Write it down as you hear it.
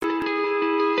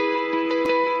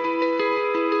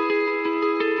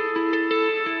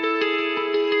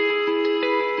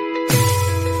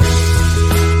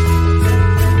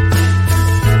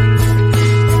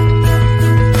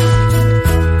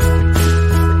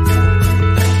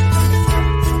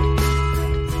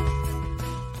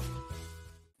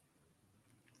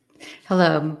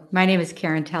Hello, my name is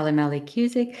Karen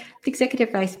Talamelli-Cusick, the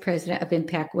Executive Vice President of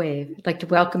ImpactWayv. I'd like to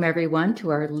welcome everyone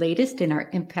to our latest in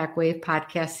our ImpactWayv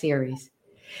podcast series.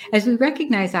 As we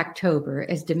recognize October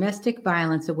as Domestic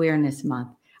Violence Awareness Month,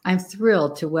 I'm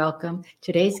thrilled to welcome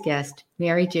today's guest,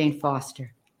 Mary Jane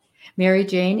Foster. Mary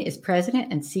Jane is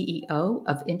President and CEO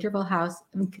of Interval House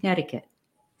in Connecticut.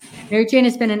 Mary Jane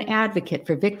has been an advocate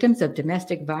for victims of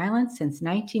domestic violence since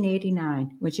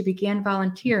 1989, when she began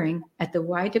volunteering at the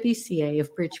YWCA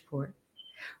of Bridgeport.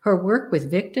 Her work with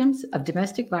victims of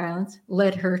domestic violence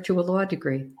led her to a law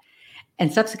degree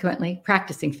and subsequently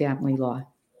practicing family law,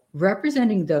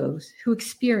 representing those who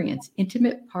experience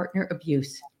intimate partner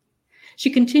abuse.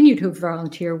 She continued her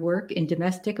volunteer work in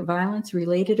domestic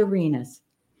violence-related arenas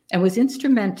and was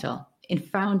instrumental in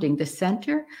founding the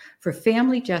Center for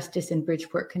Family Justice in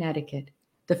Bridgeport, Connecticut,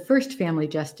 the first family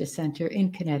justice center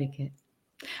in Connecticut.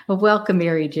 Well, welcome,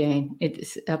 Mary Jane.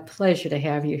 It's a pleasure to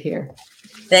have you here.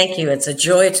 Thank you. It's a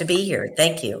joy to be here.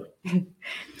 Thank you.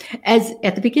 As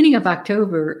at the beginning of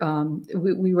October,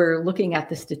 we were looking at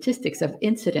the statistics of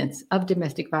incidents of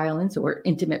domestic violence or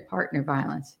intimate partner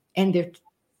violence, and they're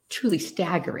truly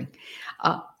staggering.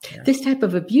 This type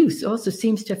of abuse also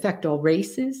seems to affect all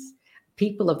races,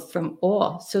 people from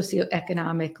all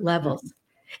socioeconomic levels.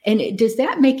 And does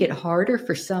that make it harder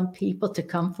for some people to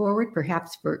come forward,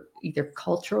 perhaps for either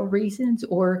cultural reasons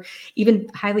or even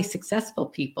highly successful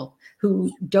people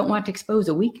who don't want to expose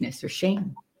a weakness or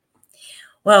shame?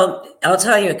 Well, I'll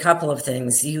tell you a couple of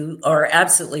things. You are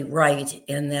absolutely right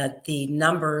in that the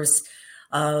numbers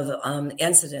of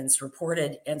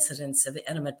reported incidents of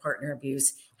intimate partner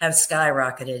abuse have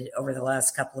skyrocketed over the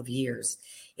last couple of years.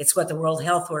 It's what the World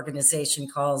Health Organization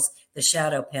calls the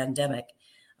shadow pandemic.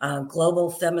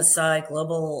 Global femicide,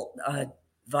 global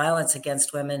violence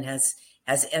against women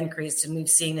has increased, and we've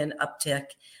seen an uptick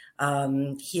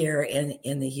here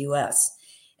in the U.S.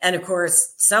 And of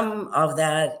course, some of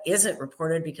that isn't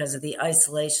reported because of the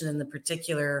isolation and the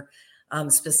particular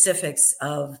specifics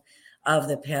of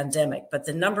the pandemic. But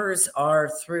the numbers are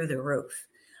through the roof.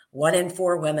 1 in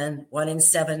 4 women, 1 in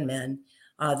 7 men.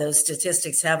 Those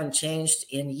statistics haven't changed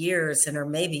in years and are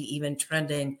maybe even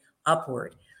trending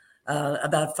upward.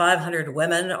 About 500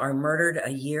 women are murdered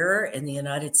a year in the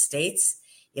United States.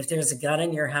 If there's a gun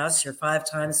in your house, you're 5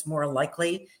 times more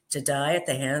likely to die at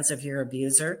the hands of your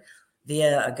abuser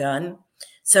via a gun.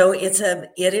 So it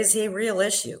is a real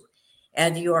issue.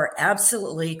 And you are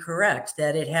absolutely correct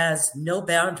that it has no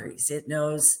boundaries. It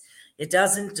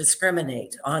doesn't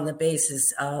discriminate on the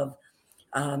basis of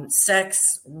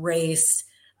sex, race,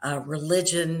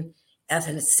 religion,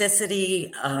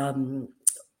 ethnicity,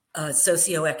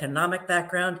 socioeconomic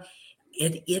background.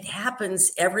 It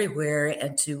happens everywhere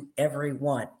and to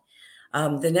everyone.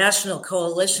 The National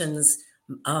Coalition's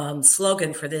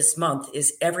slogan for this month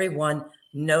is "Everyone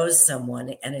knows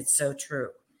someone," and it's so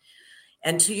true.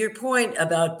 And to your point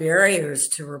about barriers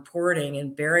to reporting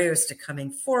and barriers to coming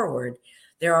forward,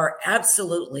 there are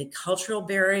absolutely cultural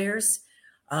barriers.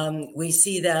 We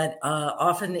see that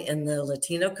often in the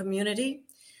Latino community,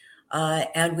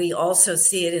 and we also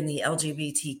see it in the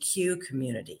LGBTQ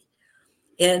community.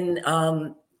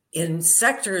 In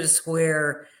sectors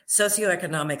where,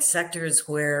 socioeconomic sectors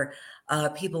where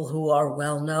people who are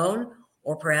well-known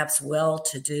or perhaps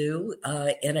well-to-do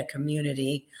in a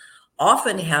community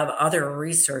often have other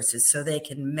resources so they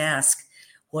can mask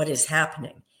what is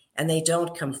happening, and they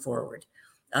don't come forward.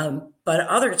 But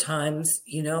other times,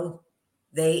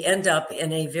 they end up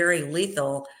in a very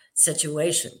lethal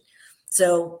situation.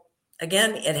 So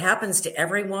again, it happens to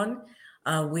everyone.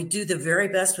 We do the very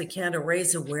best we can to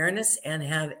raise awareness and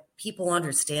have people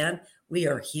understand we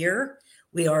are here,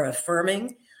 we are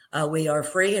affirming, we are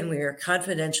free, and we are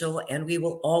confidential, and we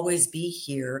will always be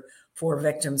here for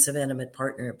victims of intimate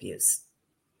partner abuse.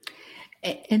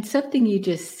 And something you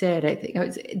just said, I think,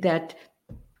 was that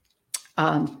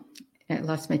I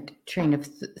lost my train of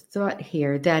thought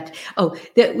here. That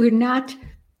we're not.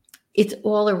 It's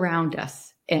all around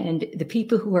us, and the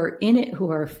people who are in it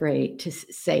who are afraid to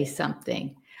say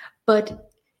something.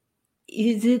 But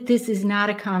this is not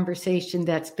a conversation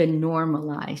that's been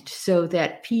normalized, so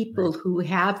that people who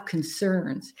have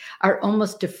concerns are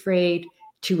almost afraid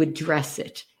to address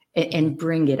it and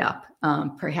bring it up,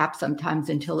 perhaps sometimes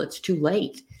until it's too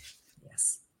late.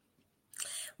 Yes.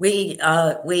 We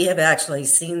have actually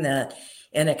seen that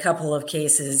in a couple of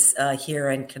cases here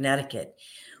in Connecticut,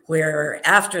 where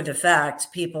after the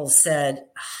fact, people said,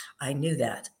 I knew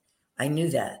that.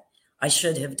 I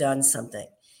should have done something.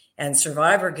 And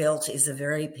survivor guilt is a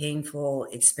very painful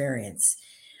experience.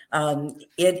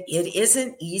 It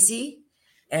isn't easy,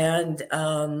 and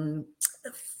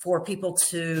for people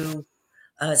to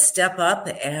step up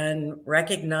and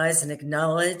recognize and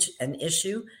acknowledge an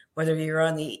issue, whether you're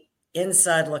on the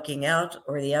inside looking out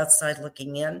or the outside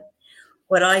looking in.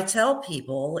 What I tell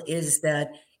people is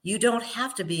that you don't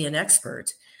have to be an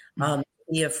expert to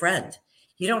be a friend.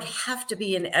 You don't have to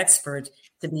be an expert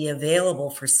to be available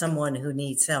for someone who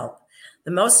needs help.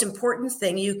 The most important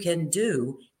thing you can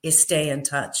do is stay in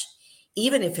touch.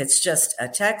 Even if it's just a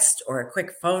text or a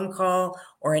quick phone call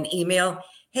or an email.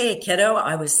 Hey, kiddo,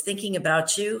 I was thinking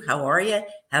about you. How are you?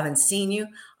 Haven't seen you.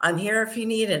 I'm here if you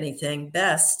need anything.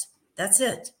 Best. That's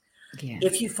it. Yeah.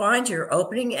 If you find your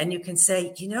opening and you can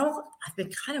say, I've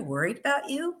been kind of worried about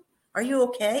you. Are you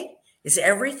okay? Is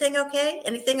everything okay?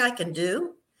 Anything I can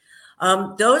do?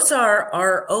 Those are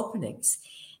our openings.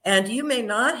 And you may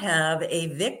not have a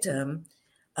victim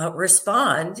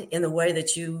respond in the way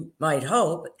that you might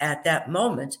hope at that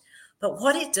moment. But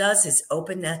what it does is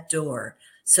open that door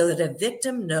so that a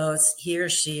victim knows he or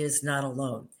she is not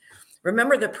alone.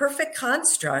 Remember, the perfect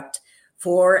construct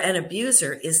for an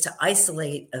abuser is to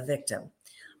isolate a victim.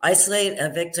 Isolate a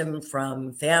victim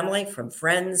from family, from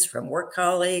friends, from work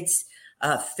colleagues,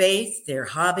 faith, their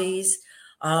hobbies.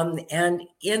 And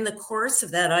in the course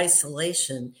of that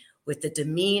isolation, with the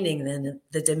demeaning and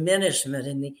the diminishment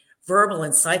and the verbal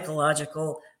and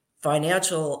psychological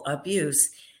financial abuse,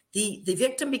 the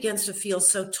victim begins to feel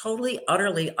so totally,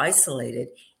 utterly isolated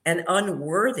and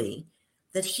unworthy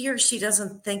that he or she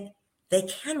doesn't think they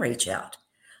can reach out.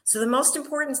 So the most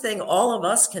important thing all of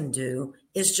us can do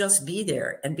is just be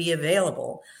there and be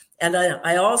available. And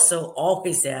I also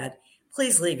always add,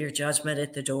 please leave your judgment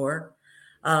at the door.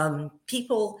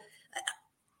 People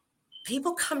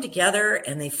come together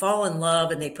and they fall in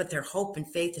love and they put their hope and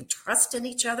faith and trust in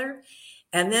each other.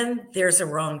 And then there's a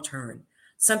wrong turn.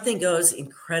 Something goes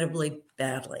incredibly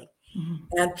badly. Mm-hmm.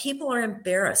 And people are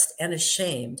embarrassed and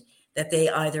ashamed that they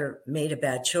either made a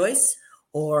bad choice,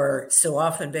 or so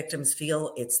often victims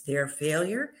feel it's their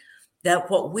failure,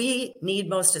 that what we need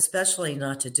most especially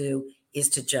not to do is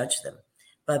to judge them,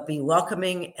 but be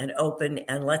welcoming and open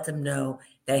and let them know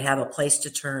they have a place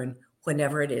to turn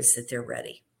whenever it is that they're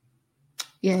ready.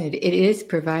 Yeah, it is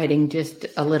providing just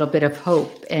a little bit of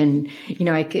hope. And,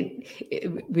 I could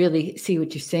really see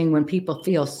what you're saying when people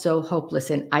feel so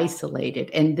hopeless and isolated,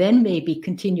 and then maybe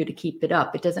continue to keep it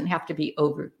up. It doesn't have to be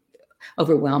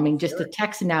overwhelming, just a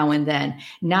text now and then,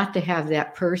 not to have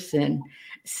that person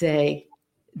say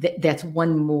that's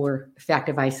one more fact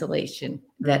of isolation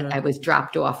that I was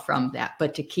dropped off from that,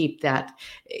 but to keep that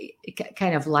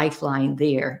kind of lifeline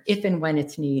there if and when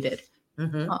it's needed.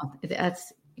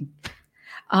 That's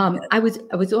I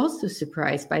was also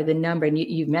surprised by the number, and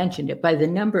you mentioned it, by the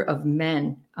number of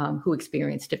men who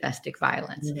experience domestic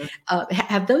violence.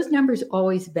 Have those numbers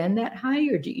always been that high,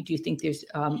 or do you think there's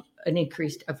an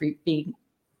increase of being?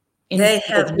 They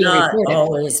have not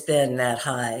always been that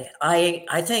high.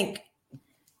 I think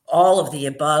all of the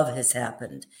above has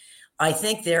happened. I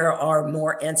think there are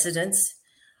more incidents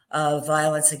of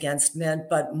violence against men,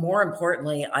 but more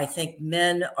importantly, I think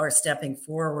men are stepping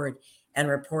forward and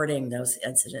reporting those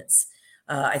incidents.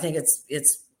 I think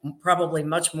it's probably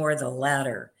much more the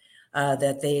latter,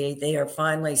 that they are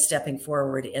finally stepping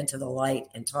forward into the light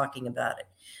and talking about it.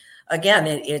 Again,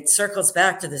 it circles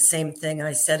back to the same thing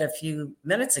I said a few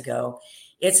minutes ago.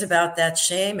 It's about that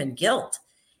shame and guilt.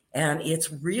 And it's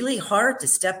really hard to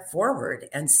step forward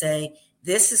and say,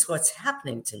 this is what's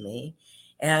happening to me,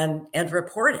 and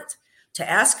report it, to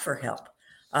ask for help.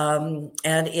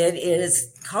 And it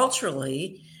is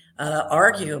culturally,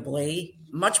 arguably,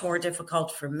 much more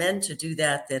difficult for men to do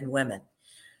that than women.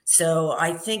 So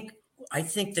I think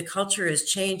the culture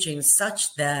is changing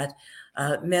such that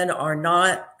men are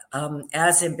not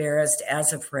as embarrassed,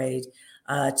 as afraid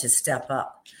to step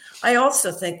up. I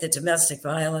also think that domestic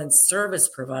violence service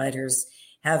providers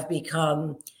have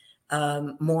become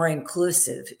more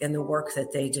inclusive in the work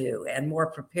that they do and more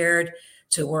prepared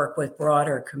to work with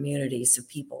broader communities of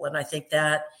people. And I think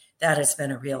that has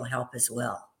been a real help as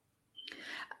well.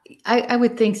 I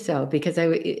would think so, because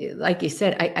like you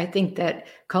said, I think that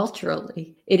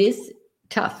culturally it is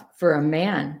tough for a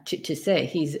man to say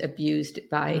he's abused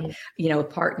by, a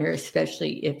partner,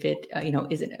 especially if it,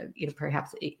 isn't,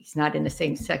 perhaps he's not in the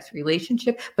same sex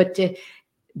relationship, but to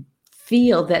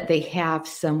feel that they have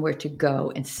somewhere to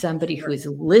go and somebody who is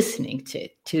listening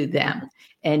to them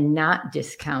and not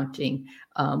discounting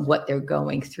what they're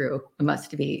going through. It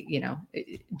must be,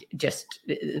 just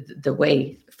the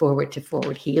way forward to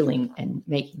forward healing and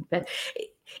making that.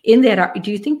 In that,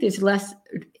 do you think there's less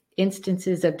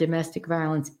instances of domestic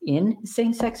violence in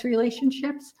same-sex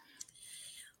relationships?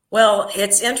 Well,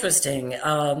 it's interesting.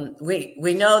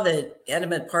 We know that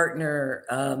intimate partner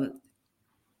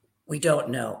We don't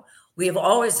know. We have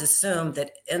always assumed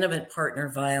that intimate partner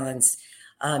violence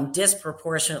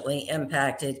disproportionately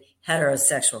impacted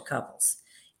heterosexual couples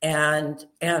and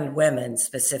women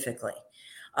specifically.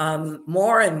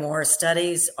 More and more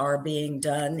studies are being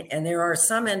done, and there are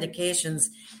some indications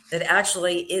that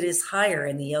actually it is higher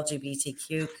in the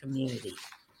LGBTQ community.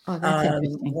 Oh, that's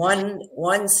interesting.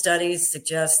 One study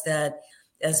suggests that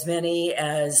as many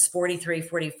as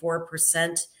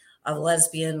 44% of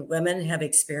lesbian women have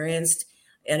experienced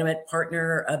intimate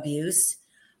partner abuse,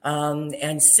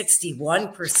 and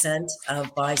 61%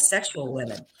 of bisexual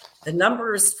women. The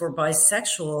numbers for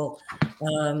bisexual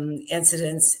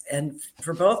incidents, and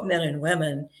for both men and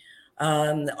women,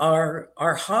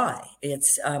 are high.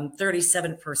 It's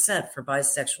 37% for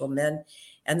bisexual men,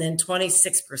 and then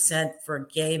 26% for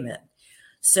gay men.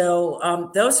 So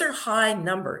those are high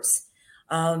numbers.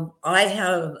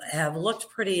 I have looked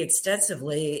pretty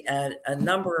extensively at a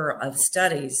number of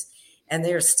studies, and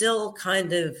they're still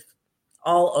kind of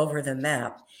all over the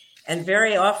map. And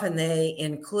very often they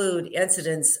include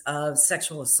incidents of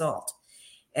sexual assault.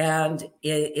 And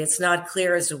it's not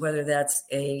clear as to whether that's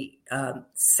a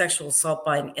sexual assault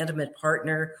by an intimate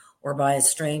partner or by a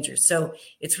stranger. So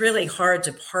it's really hard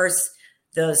to parse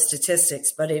those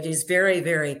statistics, but it is very,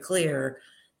 very clear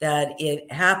that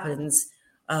it happens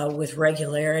with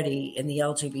regularity in the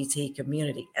LGBT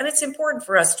community. And it's important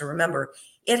for us to remember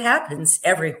it happens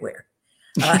everywhere.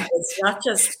 It's not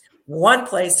just one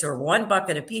place or one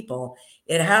bucket of people.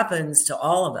 It happens to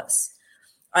all of us.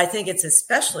 I think it's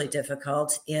especially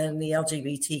difficult in the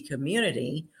LGBT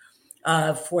community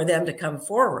for them to come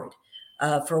forward.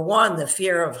 For one, the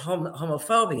fear of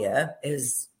homophobia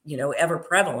is, ever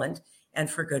prevalent, and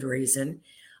for good reason.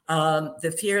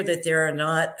 The fear that there are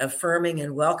not affirming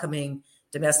and welcoming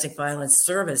domestic violence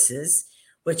services,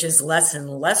 which is less and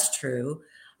less true.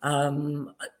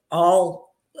 All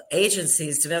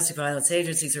agencies, domestic violence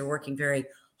agencies, are working very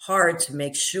hard to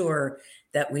make sure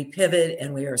that we pivot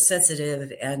and we are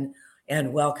sensitive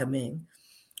and welcoming.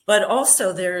 But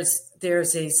also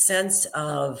there's a sense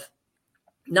of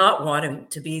not wanting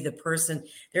to be the person.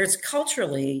 There's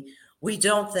culturally, we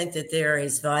don't think that there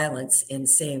is violence in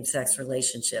same-sex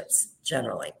relationships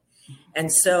generally.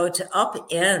 And so to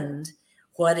upend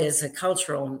what is a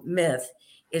cultural myth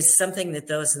is something that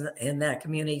those in that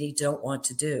community don't want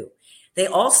to do. They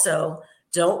also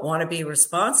don't want to be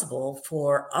responsible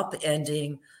for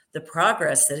upending the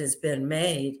progress that has been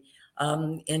made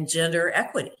in gender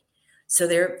equity. So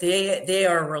they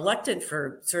are reluctant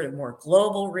for sort of more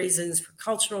global reasons, for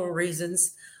cultural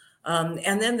reasons.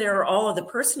 And then there are all of the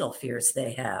personal fears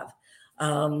they have.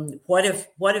 What if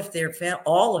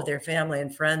all of their family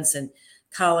and friends and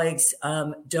colleagues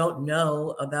don't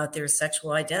know about their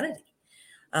sexual identity?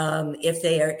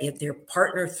 If their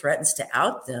partner threatens to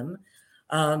out them,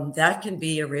 that can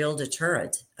be a real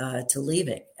deterrent to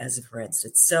leaving, as a for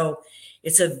instance. So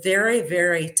it's a very,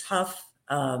 very tough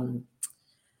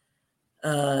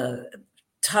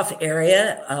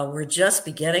area. We're just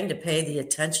beginning to pay the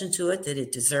attention to it that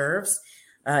it deserves,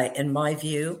 in my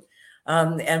view.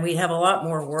 And we have a lot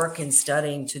more work and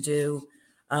studying to do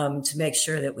to make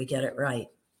sure that we get it right.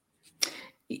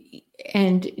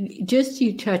 And just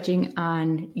you touching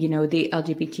on, the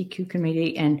LGBTQ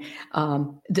community and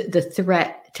the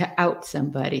threat to out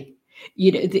somebody,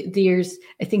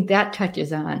 I think that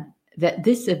touches on that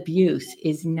this abuse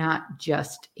is not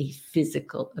just a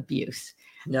physical abuse.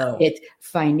 No. It's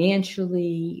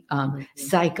financially,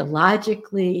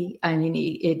 psychologically. I mean,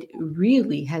 it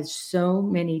really has so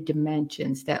many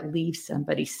dimensions that leave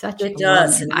somebody such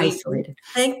alone and isolated.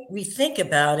 We think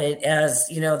about it as,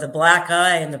 the black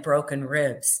eye and the broken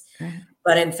ribs. Right.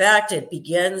 But in fact, it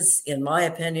begins, in my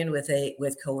opinion, with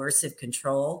coercive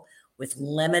control, with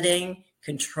limiting,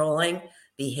 controlling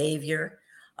behavior,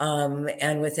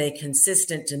 and with a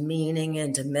consistent demeaning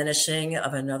and diminishing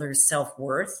of another's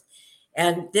self-worth.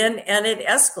 And it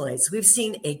escalates. We've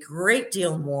seen a great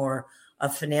deal more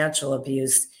of financial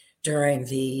abuse during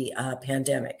the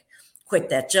pandemic. Quit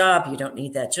that job. You don't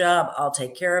need that job. I'll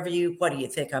take care of you. What do you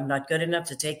think? I'm not good enough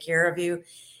to take care of you.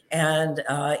 And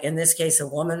in this case, a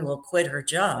woman will quit her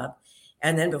job.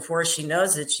 And then before she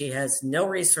knows it, she has no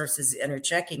resources in her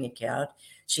checking account.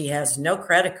 She has no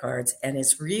credit cards and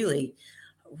is really,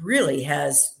 really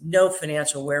has no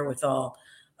financial wherewithal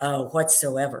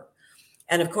whatsoever.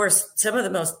 And of course, some of the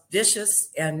most vicious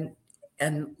and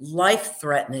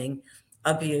life-threatening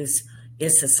abuse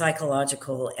is the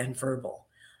psychological and verbal.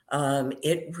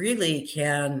 It really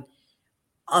can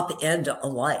upend a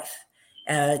life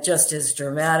just as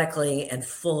dramatically and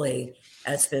fully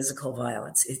as physical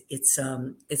violence.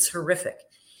 It's horrific.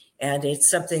 And it's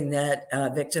something that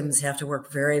victims have to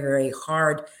work very, very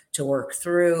hard to work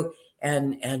through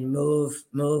and move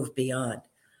beyond.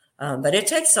 But it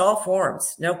takes all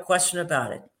forms, no question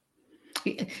about it.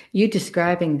 You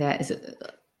describing that is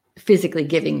physically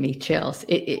giving me chills.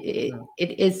 It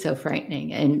is so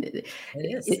frightening. And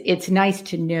it's nice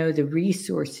to know the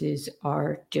resources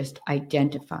are just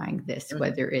identifying this,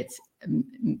 whether it's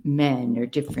men or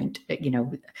different,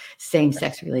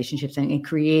 same-sex relationships, and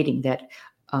creating that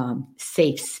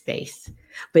safe space.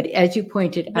 But as you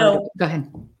pointed out, go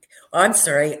ahead. I'm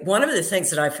sorry. One of the things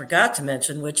that I forgot to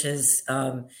mention, which is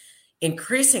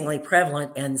increasingly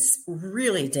prevalent and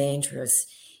really dangerous,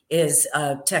 is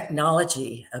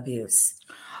technology abuse.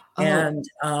 Oh. And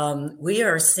we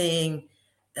are seeing,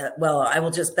 I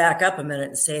will just back up a minute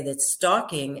and say that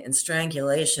stalking and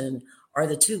strangulation are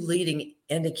the two leading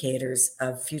indicators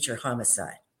of future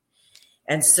homicide.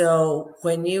 And so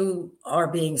when you are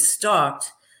being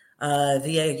stalked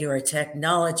via your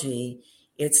technology,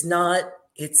 it's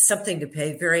something to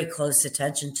pay very close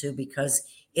attention to because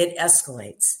it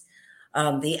escalates.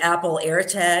 The Apple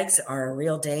AirTags are a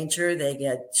real danger. They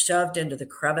get shoved into the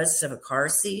crevice of a car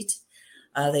seat.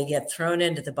 They get thrown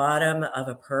into the bottom of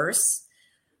a purse.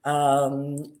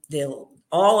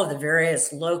 All of the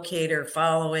various locator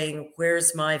following,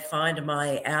 where's my find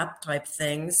my app type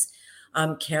things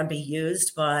can be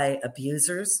used by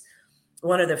abusers.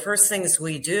 One of the first things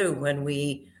we do when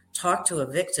we talk to a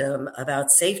victim about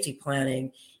safety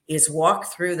planning is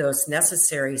walk through those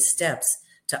necessary steps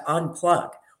to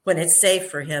unplug when it's safe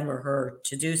for him or her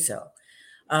to do so.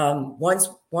 Once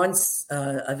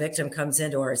a victim comes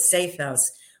into our safe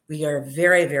house, we are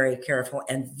very, very careful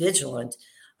and vigilant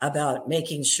about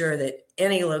making sure that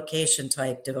any location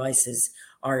type devices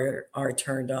are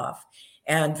turned off.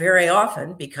 And very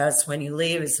often, because when you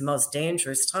leave is the most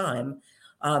dangerous time,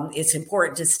 it's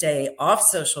important to stay off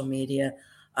social media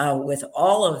with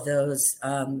all of those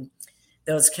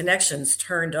connections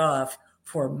turned off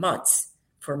for months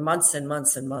and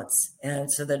months and months.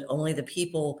 And so that only the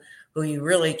people who you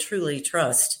really, truly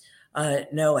trust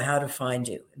know how to find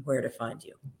you and where to find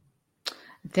you.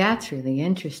 That's really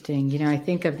interesting. I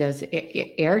think of those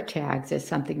AirTags as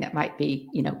something that might be,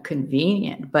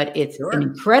 convenient, but it's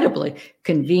incredibly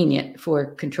convenient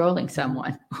for controlling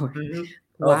someone. Mm-hmm.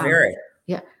 Wow. Oh, very.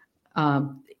 Yeah.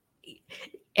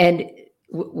 And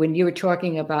when you were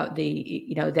talking about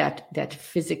the, that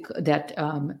physical, that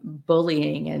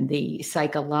bullying and the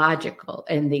psychological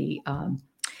and the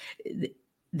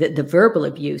verbal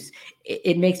abuse,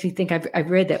 it makes me think, I've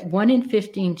read that 1 in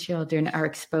 15 children are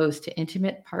exposed to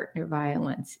intimate partner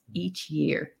violence each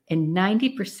year, and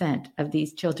 90% of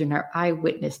these children are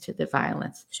eyewitness to the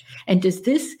violence. And does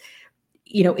this,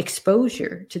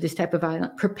 exposure to this type of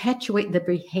violence perpetuate the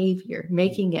behavior,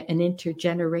 making it an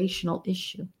intergenerational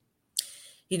issue?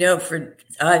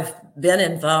 I've been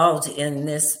involved in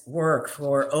this work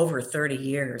for over 30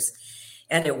 years.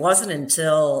 And it wasn't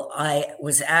until I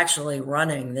was actually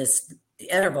running this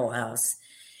interval house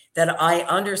that I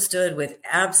understood with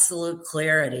absolute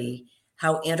clarity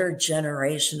how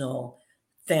intergenerational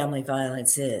family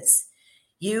violence is.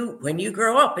 When you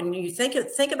grow up and you think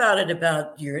about it,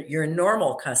 about your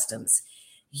normal customs,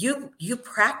 you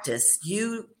practice,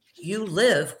 you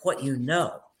live what you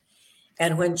know.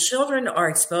 And when children are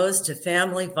exposed to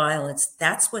family violence,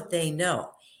 that's what they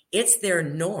know. It's their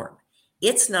norm.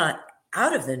 It's not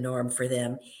out of the norm for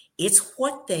them. It's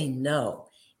what they know,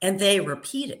 and they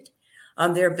repeat it.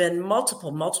 There have been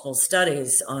multiple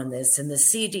studies on this, and the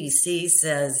CDC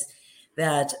says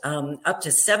that up to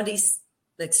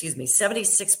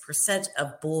 76%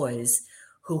 of boys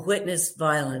who witness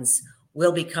violence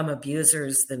will become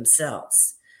abusers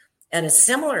themselves. And a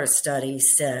similar study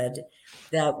said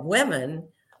that women,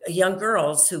 young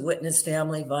girls who witness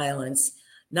family violence,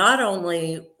 not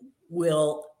only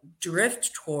will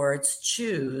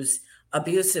choose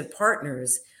abusive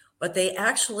partners, but they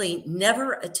actually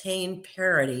never attain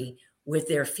parity with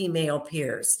their female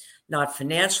peers, not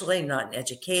financially, not in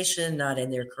education, not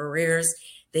in their careers.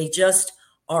 They just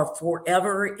are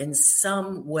forever in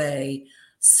some way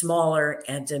smaller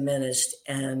and diminished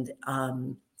and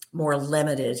more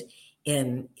limited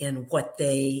in what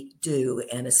they do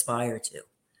and aspire to.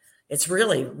 It's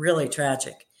really, really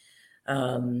tragic.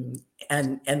 And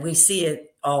we see it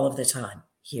all of the time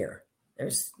here.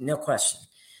 There's no question.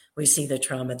 We see the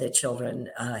trauma that children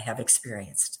have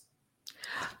experienced.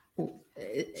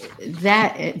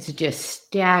 That is just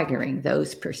staggering,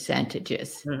 those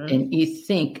percentages. Mm-hmm. And you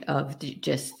think of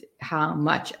just how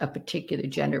much a particular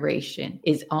generation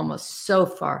is almost so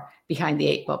far behind the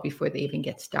 8 ball before they even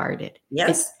get started.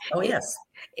 Yes. Yes.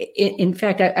 In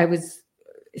fact, I was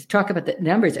talk about the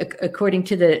numbers. According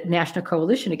to the National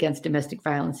Coalition Against Domestic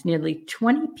Violence, nearly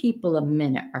 20 people a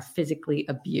minute are physically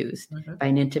abused by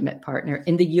an intimate partner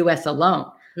in the U.S. alone.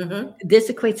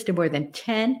 This equates to more than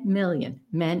 10 million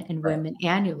men and women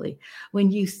annually.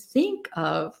 When you think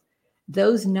of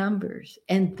those numbers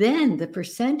and then the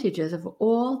percentages of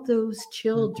all those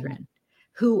children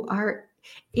who are,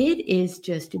 it is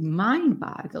just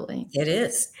mind-boggling. It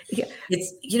is. Yeah.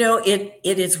 It's,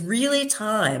 it is really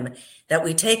time that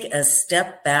we take a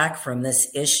step back from this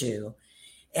issue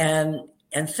and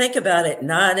think about it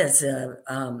not as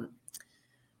a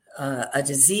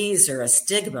disease or a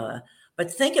stigma,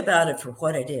 but think about it for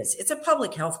what it is. It's a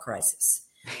public health crisis.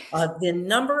 The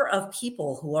number of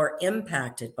people who are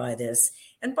impacted by this,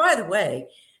 and by the way,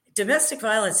 domestic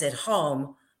violence at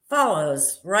home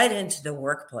follows right into the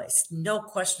workplace, no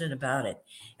question about it.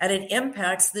 And it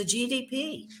impacts the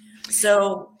GDP.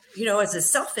 So, as a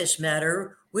selfish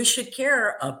matter, we should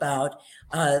care about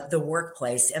the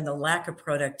workplace and the lack of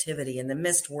productivity and the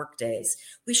missed work days.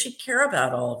 We should care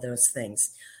about all of those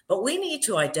things. But we need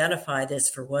to identify this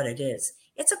for what it is.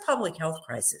 It's a public health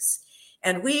crisis.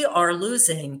 And we are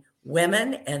losing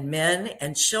women and men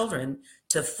and children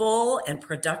to full and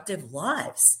productive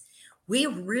lives. We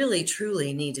really,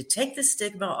 truly need to take the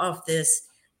stigma off this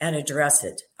and address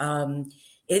it.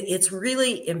 It's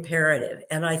really imperative.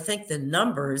 And I think the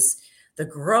numbers, the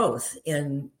growth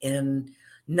in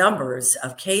numbers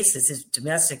of cases of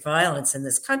domestic violence in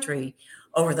this country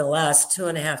over the last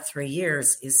 2.5, 3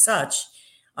 years is such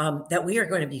that we are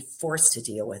going to be forced to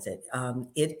deal with it.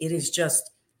 It is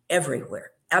just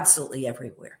everywhere, absolutely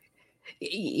everywhere.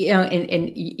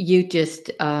 And you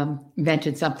just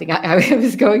mentioned something I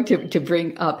was going to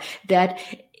bring up, that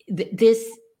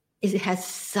it has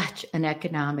such an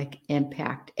economic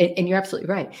impact. And you're absolutely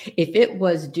right. If it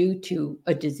was due to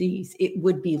a disease, it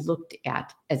would be looked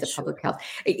at as a public health.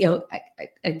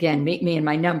 Again, me and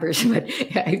my numbers, but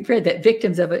I read that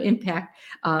victims of an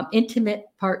intimate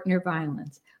partner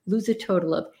violence lose a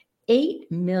total of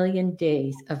 8 million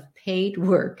days of paid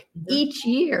work each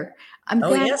year.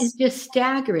 That is just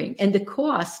staggering. And the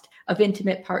cost of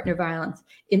intimate partner violence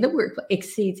in the workplace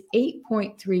exceeds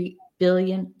 $8.3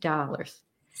 billion.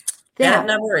 That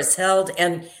number is held,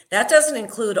 and that doesn't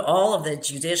include all of the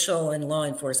judicial and law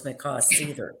enforcement costs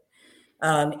either.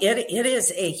 It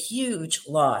is a huge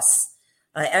loss,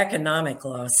 economic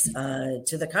loss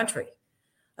to the country.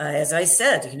 As I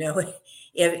said,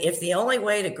 if the only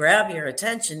way to grab your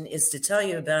attention is to tell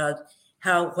you about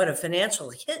what a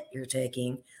financial hit you're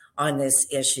taking on this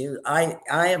issue, I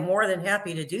am more than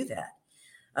happy to do that.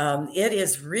 It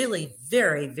is really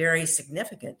very, very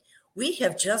significant. We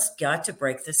have just got to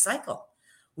break the cycle.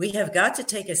 We have got to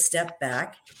take a step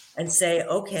back and say,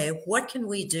 okay, what can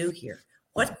we do here?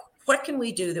 What can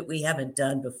we do that we haven't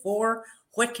done before?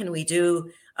 What can we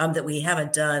do that we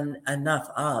haven't done enough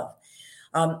of?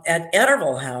 At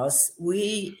Interval House,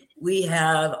 we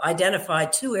have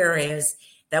identified 2 areas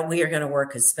that we are going to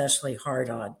work especially hard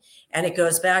on. And it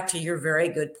goes back to your very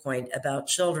good point about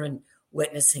children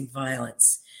witnessing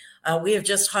violence. We have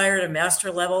just hired a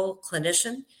master level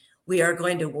clinician. We are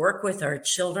going to work with our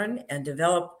children and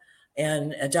develop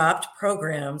and adopt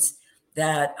programs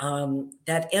that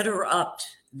interrupt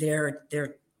their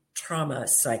trauma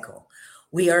cycle.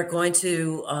 We are going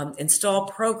to install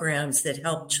programs that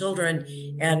help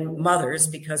children and mothers,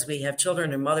 because we have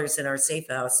children and mothers in our safe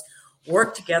house,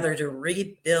 work together to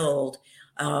rebuild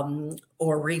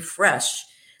or refresh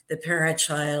the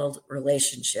parent-child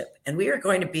relationship. And we are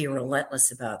going to be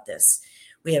relentless about this.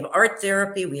 We have art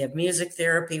therapy, we have music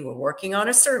therapy, we're working on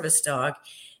a service dog,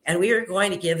 and we are going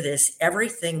to give this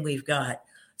everything we've got.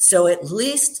 So at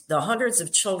least the hundreds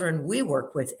of children we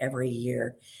work with every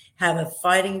year have a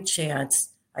fighting chance,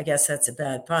 I guess that's a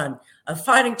bad pun, a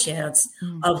fighting chance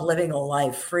of living a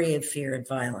life free of fear and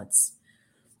violence.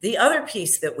 The other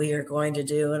piece that we are going to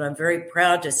do, and I'm very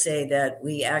proud to say that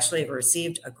we actually have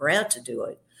received a grant to do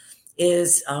it,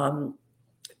 is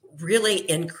really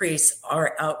increase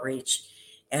our outreach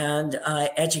and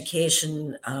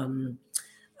education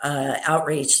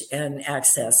outreach and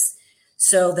access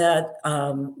so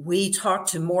that we talk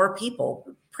to more people.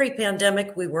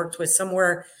 Pre-pandemic, we worked with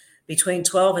somewhere between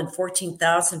 12 and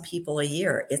 14,000 people a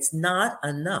year. It's not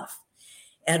enough.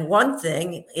 And one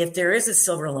thing, if there is a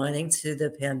silver lining to the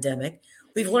pandemic,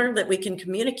 we've learned that we can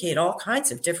communicate all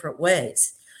kinds of different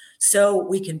ways. So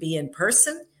we can be in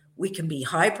person, we can be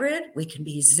hybrid, we can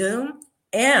be Zoom,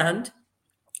 and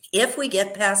if we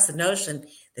get past the notion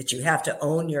that you have to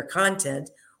own your content,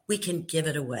 we can give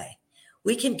it away.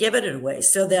 We can give it away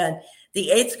so that the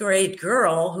 8th grade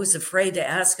girl who's afraid to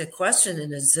ask a question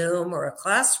in a Zoom or a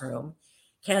classroom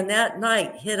can that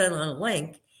night hit on a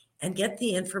link and get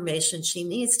the information she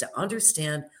needs to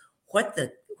understand what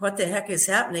the heck is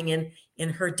happening in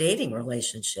her dating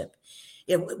relationship.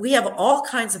 We have all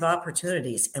kinds of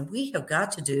opportunities, and we have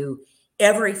got to do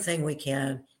everything we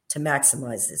can to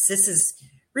maximize this. This is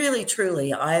really,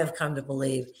 truly, I have come to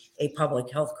believe, a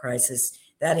public health crisis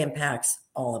that impacts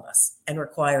all of us and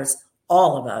requires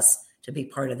all of us to be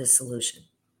part of the solution.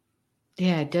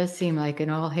 Yeah, it does seem like an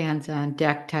all hands on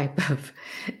deck type of,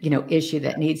 issue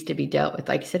that needs to be dealt with.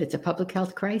 Like you said, it's a public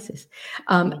health crisis.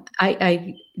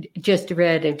 I just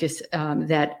read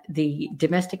that the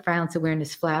domestic violence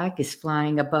awareness flag is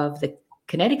flying above the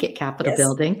Connecticut Capitol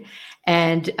building.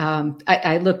 And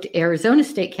I looked, Arizona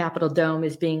State Capitol Dome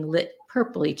is being lit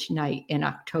purple each night in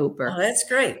October. Oh, that's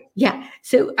great. Yeah.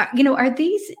 So, are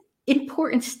these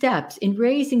important steps in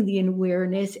raising the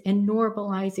awareness and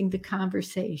normalizing the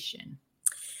conversation?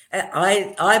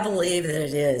 I believe that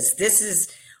it is. This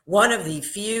is one of the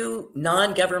few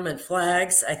non-government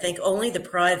flags. I think only the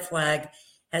Pride flag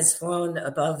has flown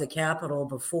above the Capitol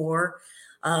before.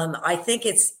 I think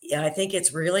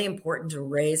it's really important to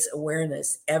raise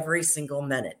awareness every single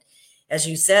minute. As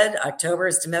you said, October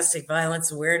is Domestic Violence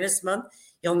Awareness Month.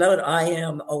 You'll note I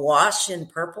am awash in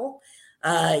purple.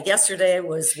 Yesterday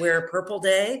was Wear Purple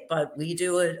Day, but we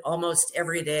do it almost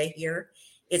every day here.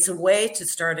 It's a way to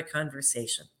start a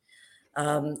conversation.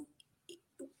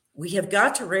 We have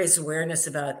got to raise awareness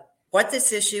about what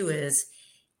this issue is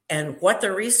and what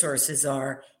the resources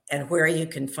are and where you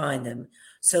can find them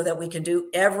so that we can do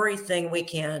everything we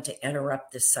can to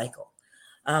interrupt this cycle.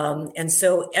 And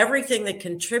so everything that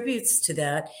contributes to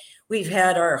that, we've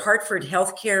had our Hartford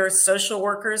Healthcare social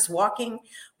workers walking.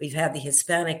 We've had the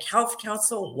Hispanic Health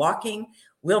Council walking.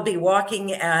 We'll be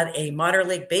walking at a minor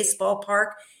league baseball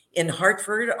park in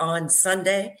Hartford on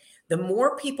Sunday. The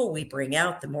more people we bring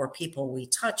out, the more people we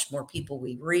touch, more people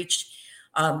we reach,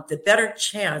 the better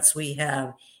chance we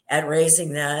have at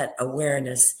raising that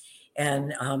awareness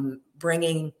and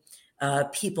bringing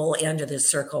people into the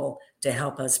circle to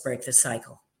help us break the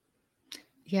cycle.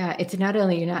 Yeah, you're not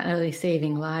only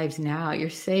saving lives now, you're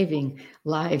saving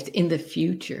lives in the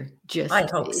future. I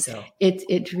hope so.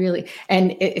 It's really,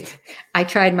 and I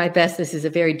tried my best. This is a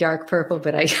very dark purple,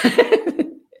 but it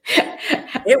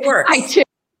works.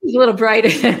 It's a little brighter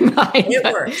than mine. It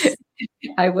works.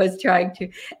 I was trying to,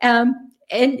 and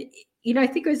I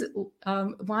think I was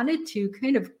wanted to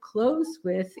kind of close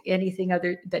with anything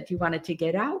other that you wanted to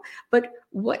get out. But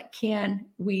what can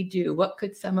we do? What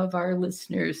could some of our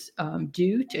listeners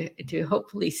do to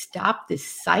hopefully stop this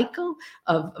cycle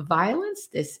of violence,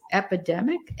 this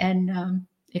epidemic? And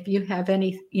if you have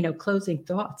any, closing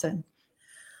thoughts on.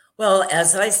 Well,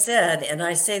 as I said, and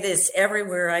I say this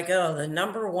everywhere I go, the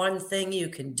number one thing you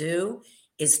can do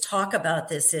is talk about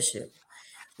this issue.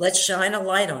 Let's shine a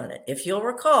light on it. If you'll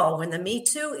recall, when the Me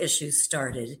Too issue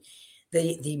started,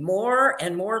 the more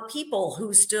and more people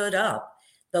who stood up,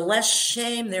 the less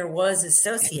shame there was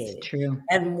associated. That's true.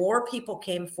 And more people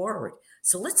came forward.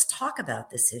 So let's talk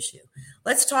about this issue.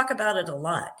 Let's talk about it a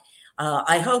lot.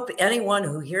 I hope anyone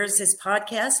who hears this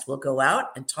podcast will go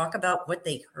out and talk about what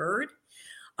they heard.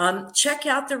 Check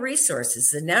out the resources.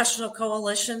 The National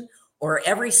Coalition, or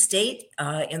every state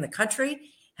in the country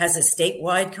has a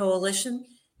statewide coalition.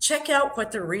 Check out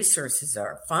what the resources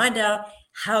are. Find out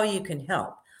how you can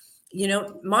help.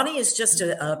 Money is just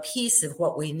a piece of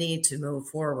what we need to move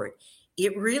forward.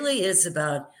 It really is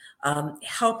about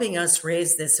helping us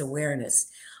raise this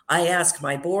awareness. I ask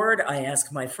my board, I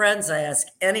ask my friends, I ask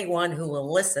anyone who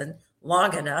will listen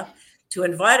long enough to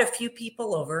invite a few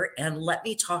people over and let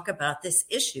me talk about this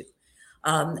issue.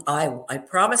 I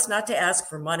promise not to ask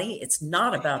for money. It's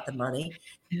not about the money.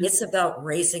 It's about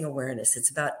raising awareness. It's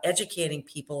about educating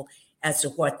people as to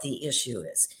what the issue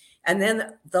is. And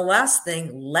then the last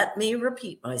thing, let me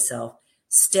repeat myself,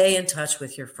 stay in touch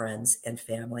with your friends and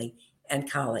family and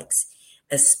colleagues,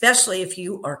 especially if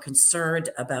you are concerned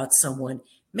about someone.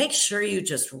 Make sure you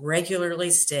just regularly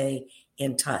stay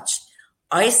in touch.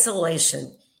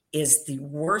 Isolation is the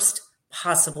worst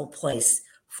possible place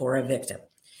for a victim.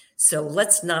 So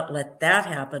let's not let that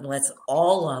happen. Let's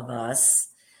all of us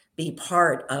be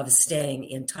part of staying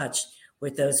in touch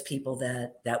with those people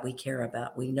that we care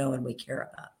about, we know and we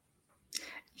care about.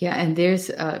 Yeah, and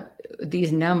there's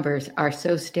these numbers are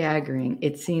so staggering.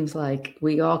 It seems like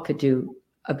we all could do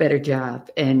a better job.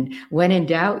 And when in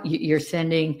doubt, you're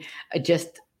sending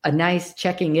just a nice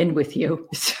checking in with you.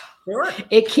 So sure.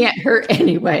 It can't hurt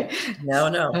anyway.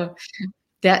 No.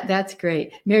 That's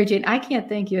great. Mary Jane, I can't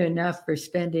thank you enough for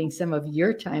spending some of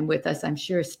your time with us. I'm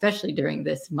sure, especially during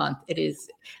this month, it is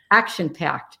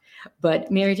action-packed.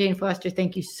 But Mary Jane Foster,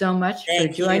 thank you so much for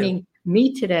joining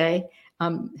me today,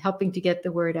 helping to get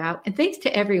the word out. And thanks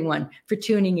to everyone for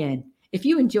tuning in. If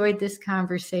you enjoyed this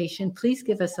conversation, please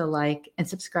give us a like and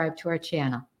subscribe to our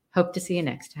channel. Hope to see you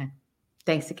next time.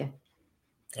 Thanks again.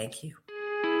 Thank you.